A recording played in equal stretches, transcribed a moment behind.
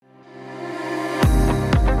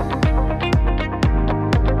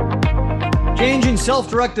Changing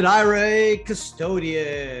self-directed IRA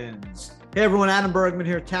custodians. Hey everyone, Adam Bergman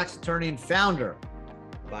here, tax attorney and founder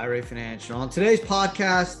of IRA Financial. On today's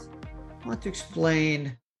podcast, I want to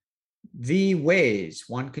explain the ways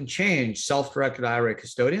one can change self-directed IRA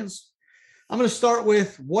custodians. I'm going to start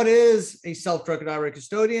with what is a self-directed IRA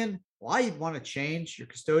custodian, why you'd want to change your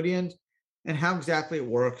custodian, and how exactly it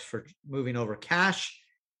works for moving over cash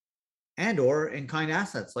and or in-kind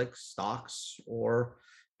assets like stocks or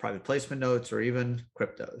private placement notes, or even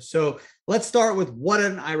cryptos. So let's start with what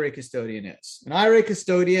an IRA custodian is. An IRA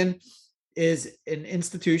custodian is an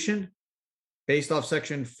institution based off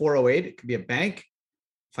Section 408. It could be a bank,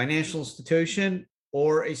 financial institution,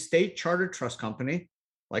 or a state chartered trust company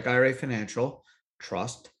like IRA Financial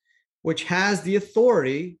Trust, which has the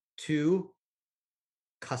authority to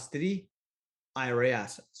custody IRA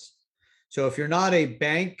assets. So if you're not a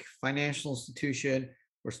bank, financial institution,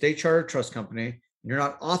 or state chartered trust company, you're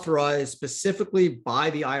not authorized specifically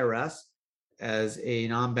by the IRS as a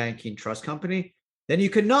non-banking trust company, then you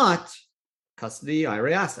cannot custody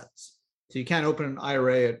IRA assets. So you can't open an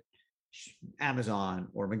IRA at Amazon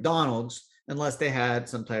or McDonald's unless they had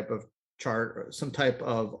some type of chart or some type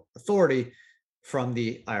of authority from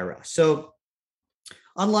the IRS. So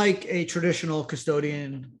unlike a traditional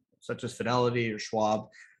custodian such as Fidelity or Schwab,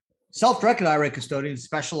 self-directed IRA custodians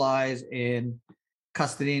specialize in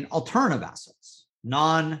custodying alternative assets,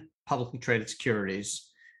 non-publicly traded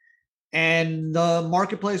securities. And the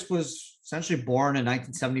marketplace was essentially born in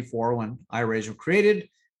 1974 when IRAs were created,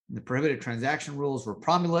 the prohibited transaction rules were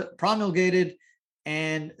promulgated,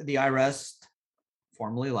 and the IRS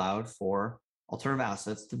formally allowed for alternative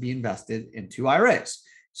assets to be invested into IRAs.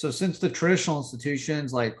 So since the traditional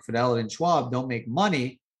institutions like Fidelity and Schwab don't make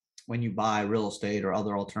money when you buy real estate or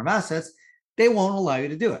other alternative assets, they won't allow you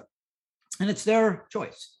to do it. And it's their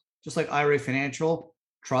choice. Just like IRA Financial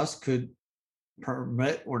Trust could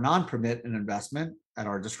permit or non-permit an investment at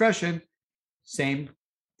our discretion, same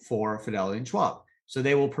for Fidelity and Schwab. So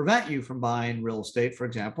they will prevent you from buying real estate, for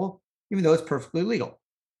example, even though it's perfectly legal.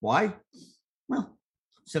 Why? Well,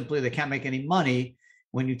 simply they can't make any money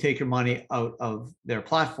when you take your money out of their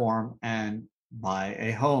platform and buy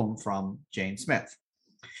a home from Jane Smith.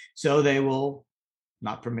 So they will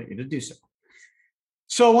not permit you to do so.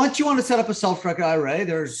 So once you want to set up a self-directed IRA,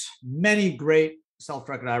 there's many great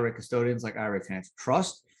self-directed IRA custodians like IRA Financial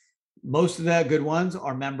Trust. Most of the good ones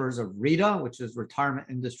are members of RITA, which is Retirement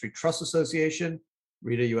Industry Trust Association,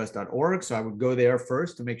 ritaus.org. So I would go there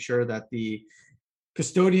first to make sure that the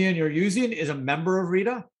custodian you're using is a member of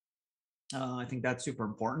RITA. I think that's super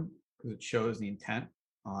important because it shows the intent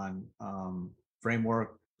on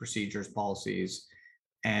framework, procedures, policies,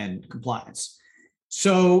 and compliance.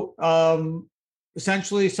 So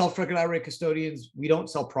essentially, self-directed IRA custodians, we don't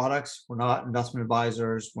sell products. We're not investment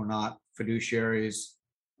advisors. We're not fiduciaries.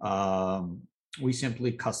 We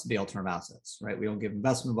simply custody alternative assets, right? We don't give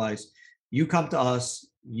investment advice. You come to us,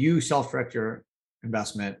 you self-direct your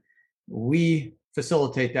investment. We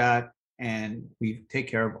facilitate that, and we take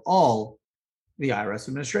care of all the IRS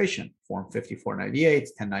administration, Form 5498s,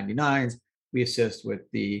 1099s. We assist with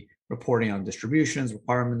the reporting on distributions,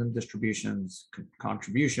 requirement of distributions,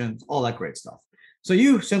 contributions, all that great stuff. So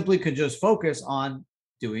you simply could just focus on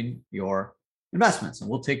doing your investments, and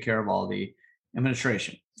we'll take care of all the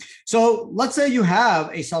administration. So let's say you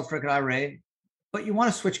have a self-directed IRA, but you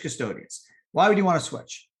want to switch custodians. Why would you want to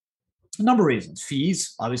switch? A number of reasons.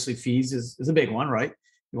 Fees, obviously fees is a big one, right?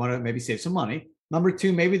 You want to maybe save some money. Number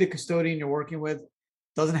two, maybe the custodian you're working with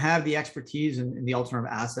doesn't have the expertise in the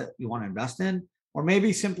alternative asset you want to invest in, or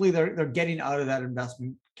maybe simply they're getting out of that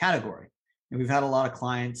investment category. And we've had a lot of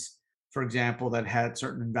clients, for example, that had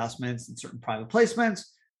certain investments and certain private placements,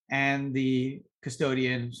 and the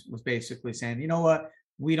custodian was basically saying, you know what,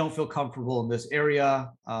 we don't feel comfortable in this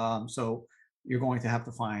area, so you're going to have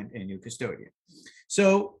to find a new custodian.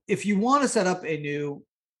 So if you want to set up a new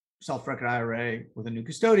self-directed IRA with a new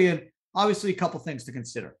custodian, obviously a couple things to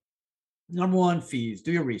consider. Number one, fees.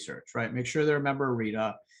 Do your research, right? Make sure they're a member of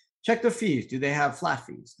RITA. Check the fees. Do they have flat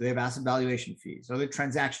fees? Do they have asset valuation fees? Are they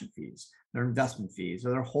transaction fees? Their investment fees,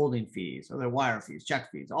 or their holding fees, or their wire fees, check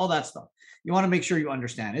fees, all that stuff. You want to make sure you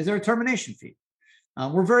understand. Is there a termination fee?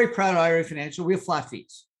 We're very proud of IRA Financial. We have flat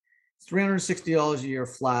fees. It's $360 a year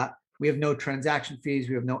flat. We have no transaction fees.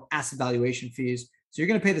 We have no asset valuation fees. So you're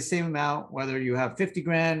going to pay the same amount whether you have 50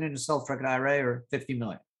 grand in a self-directed IRA or 50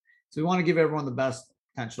 million. So we want to give everyone the best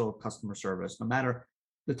potential customer service, no matter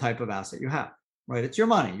the type of asset you have, right? It's your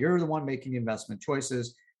money. You're the one making the investment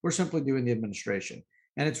choices. We're simply doing the administration.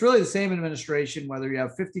 And it's really the same administration, whether you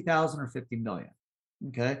have 50,000 or 50 million.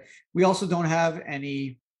 Okay. We also don't have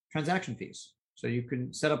any transaction fees. So you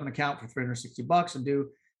can set up an account for $360 and do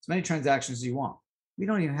as many transactions as you want. We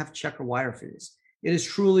don't even have check or wire fees. It is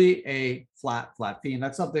truly a flat fee. And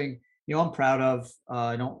that's something, I'm proud of.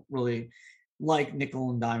 I don't really like nickel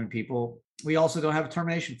and diamond people. We also don't have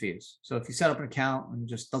termination fees. So if you set up an account and it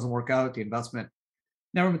just doesn't work out, the investment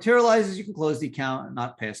never materializes, you can close the account and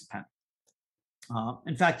not pay us a penny.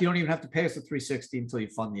 In fact, you don't even have to pay us the $360 until you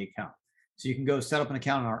fund the account. So you can go set up an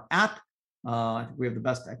account on our app. I think we have the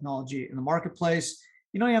best technology in the marketplace.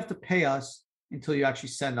 You don't have to pay us until you actually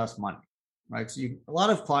send us money, right? So a lot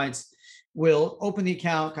of clients will open the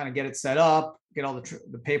account, kind of get it set up, get all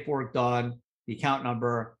the paperwork done, the account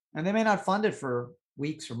number, and they may not fund it for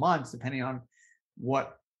weeks or months, depending on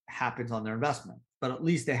what happens on their investment. But at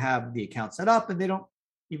least they have the account set up and they don't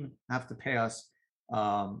even have to pay us,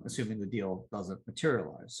 assuming the deal doesn't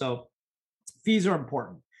materialize. So fees are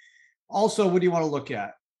important. Also, what do you want to look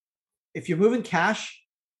at? If you're moving cash,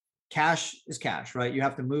 cash is cash, right? You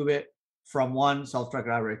have to move it from one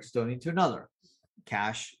self-directed IRA custodian to another.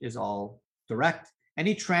 Cash is all direct.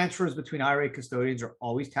 Any transfers between IRA custodians are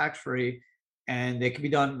always tax-free, and they can be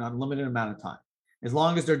done in an unlimited amount of time, as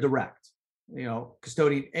long as they're direct,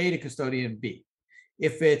 custodian A to custodian B.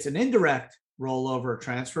 If it's an indirect rollover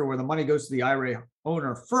transfer where the money goes to the IRA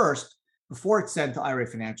owner first before it's sent to IRA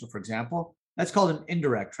Financial, for example, that's called an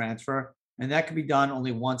indirect transfer, and that can be done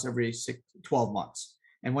only once every 12 months.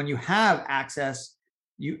 And when you have access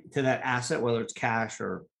to that asset, whether it's cash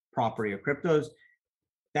or property or cryptos,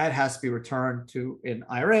 that has to be returned to an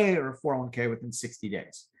IRA or a 401k within 60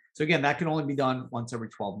 days. So again, that can only be done once every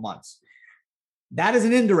 12 months. That is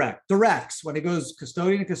an indirect. Directs, when it goes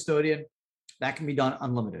custodian to custodian, that can be done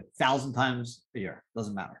unlimited, 1,000 times a year,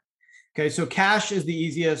 doesn't matter. Okay, so cash is the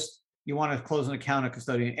easiest. You want to close an account at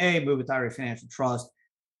custodian A, move it to IRA Financial Trust.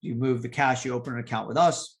 You move the cash, you open an account with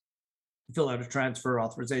us, fill out a transfer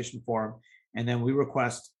authorization form, and then we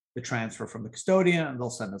request the transfer from the custodian and they'll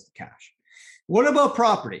send us the cash. What about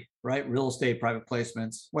property, right? Real estate, private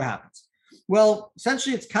placements, what happens? Well,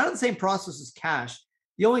 essentially, it's kind of the same process as cash.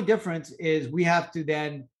 The only difference is we have to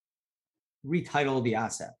then retitle the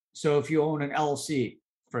asset. So if you own an LLC,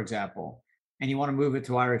 for example, and you want to move it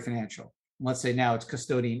to IRA Financial, let's say now it's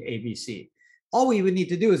custodian ABC, all we would need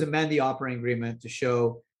to do is amend the operating agreement to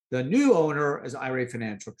show the new owner as IRA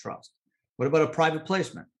Financial Trust. What about a private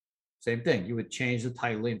placement? Same thing. You would change the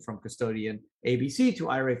titling from custodian ABC to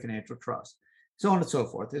IRA Financial Trust, so on and so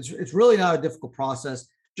forth. It's really not a difficult process.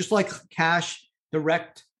 Just like cash,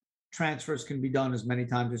 direct transfers can be done as many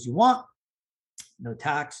times as you want. No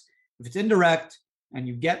tax. If it's indirect and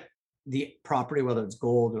you get the property, whether it's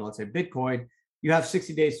gold or let's say Bitcoin, you have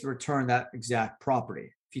 60 days to return that exact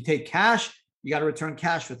property. If you take cash, you got to return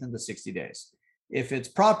cash within the 60 days. If it's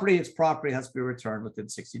property has to be returned within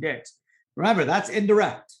 60 days. Remember, that's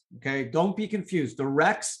indirect. Okay. Don't be confused.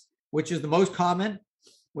 Directs, which is the most common,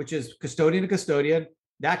 which is custodian to custodian,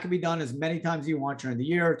 that can be done as many times as you want during the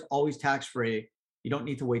year. It's always tax-free. You don't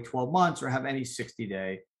need to wait 12 months or have any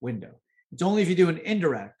 60-day window. It's only if you do an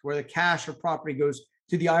indirect where the cash or property goes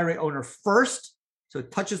to the IRA owner first, so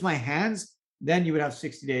it touches my hands, then you would have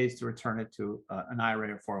 60 days to return it to an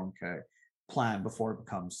IRA or 401k plan before it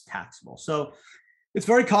becomes taxable. So it's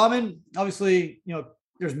very common. Obviously,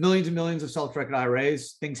 there's millions and millions of self-directed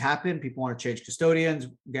IRAs. Things happen. People want to change custodians,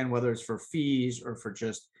 again, whether it's for fees or for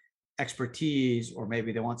just expertise, or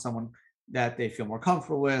maybe they want someone that they feel more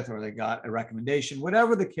comfortable with, or they got a recommendation,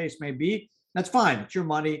 whatever the case may be. That's fine. It's your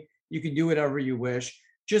money. You can do whatever you wish.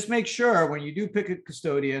 Just make sure when you do pick a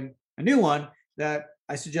custodian, a new one, that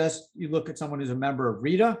I suggest you look at someone who's a member of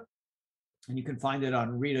RITA, and you can find it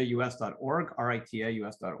on ritaus.org,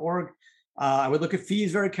 RITAUS.org. I would look at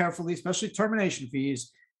fees very carefully, especially termination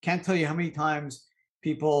fees. Can't tell you how many times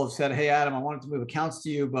people have said, hey, Adam, I wanted to move accounts to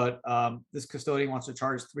you, but this custodian wants to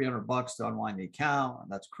charge $300 to unwind the account.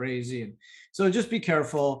 That's crazy. And so just be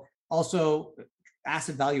careful. Also,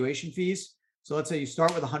 asset valuation fees. So let's say you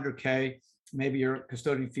start with 100K, maybe your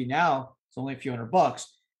custodian fee now is only a few $100,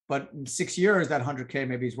 but in 6 years, that 100K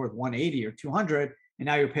maybe is worth 180 or 200, and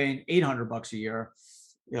now you're paying $800 a year.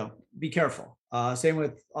 Be careful. Same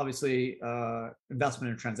with obviously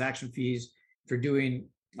investment and transaction fees. If you're doing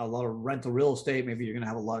a lot of rental real estate, maybe you're going to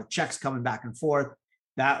have a lot of checks coming back and forth.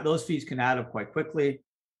 Those fees can add up quite quickly.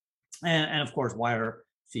 And of course, wire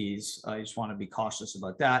fees. You just want to be cautious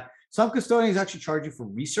about that. Some custodians actually charge you for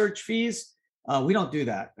research fees. We don't do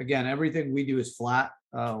that. Again, everything we do is flat.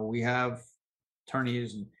 We have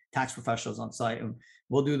attorneys and tax professionals on site, and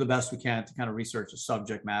we'll do the best we can to kind of research the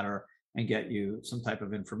subject matter and get you some type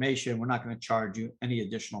of information. We're not going to charge you any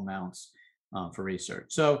additional amounts for research.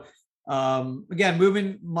 So Again,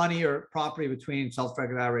 moving money or property between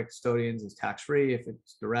self-directed IRA custodians is tax-free if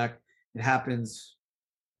it's direct. It happens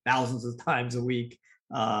thousands of times a week.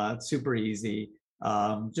 It's super easy.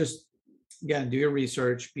 Just again, do your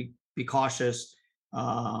research, be cautious,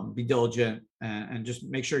 be diligent, and just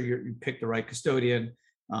make sure you pick the right custodian.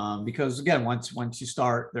 Because again, once you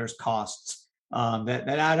start, there's costs that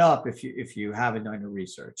add up if you haven't done your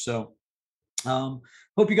research. So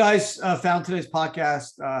hope you guys found today's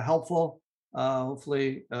podcast helpful.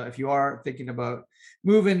 Hopefully, if you are thinking about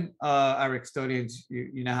moving IRA custodians,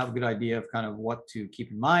 you now have a good idea of kind of what to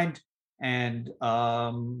keep in mind. And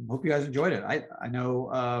hope you guys enjoyed it. I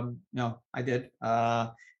know, I did.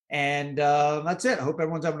 And that's it. I hope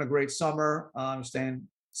everyone's having a great summer. Staying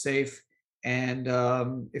safe. And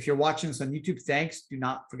if you're watching this on YouTube, thanks. Do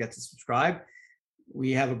not forget to subscribe.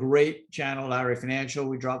 We have a great channel at IRA Financial.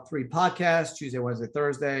 We drop 3 podcasts, Tuesday, Wednesday,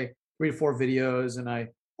 Thursday, 3 to 4 videos. And I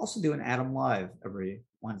also do an Adam Live every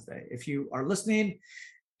Wednesday. If you are listening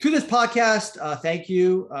to this podcast, thank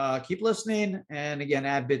you. Keep listening. And again,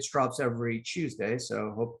 AdBits drops every Tuesday.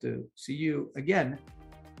 So hope to see you again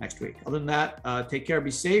next week. Other than that, take care, be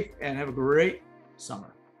safe, and have a great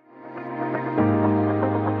summer.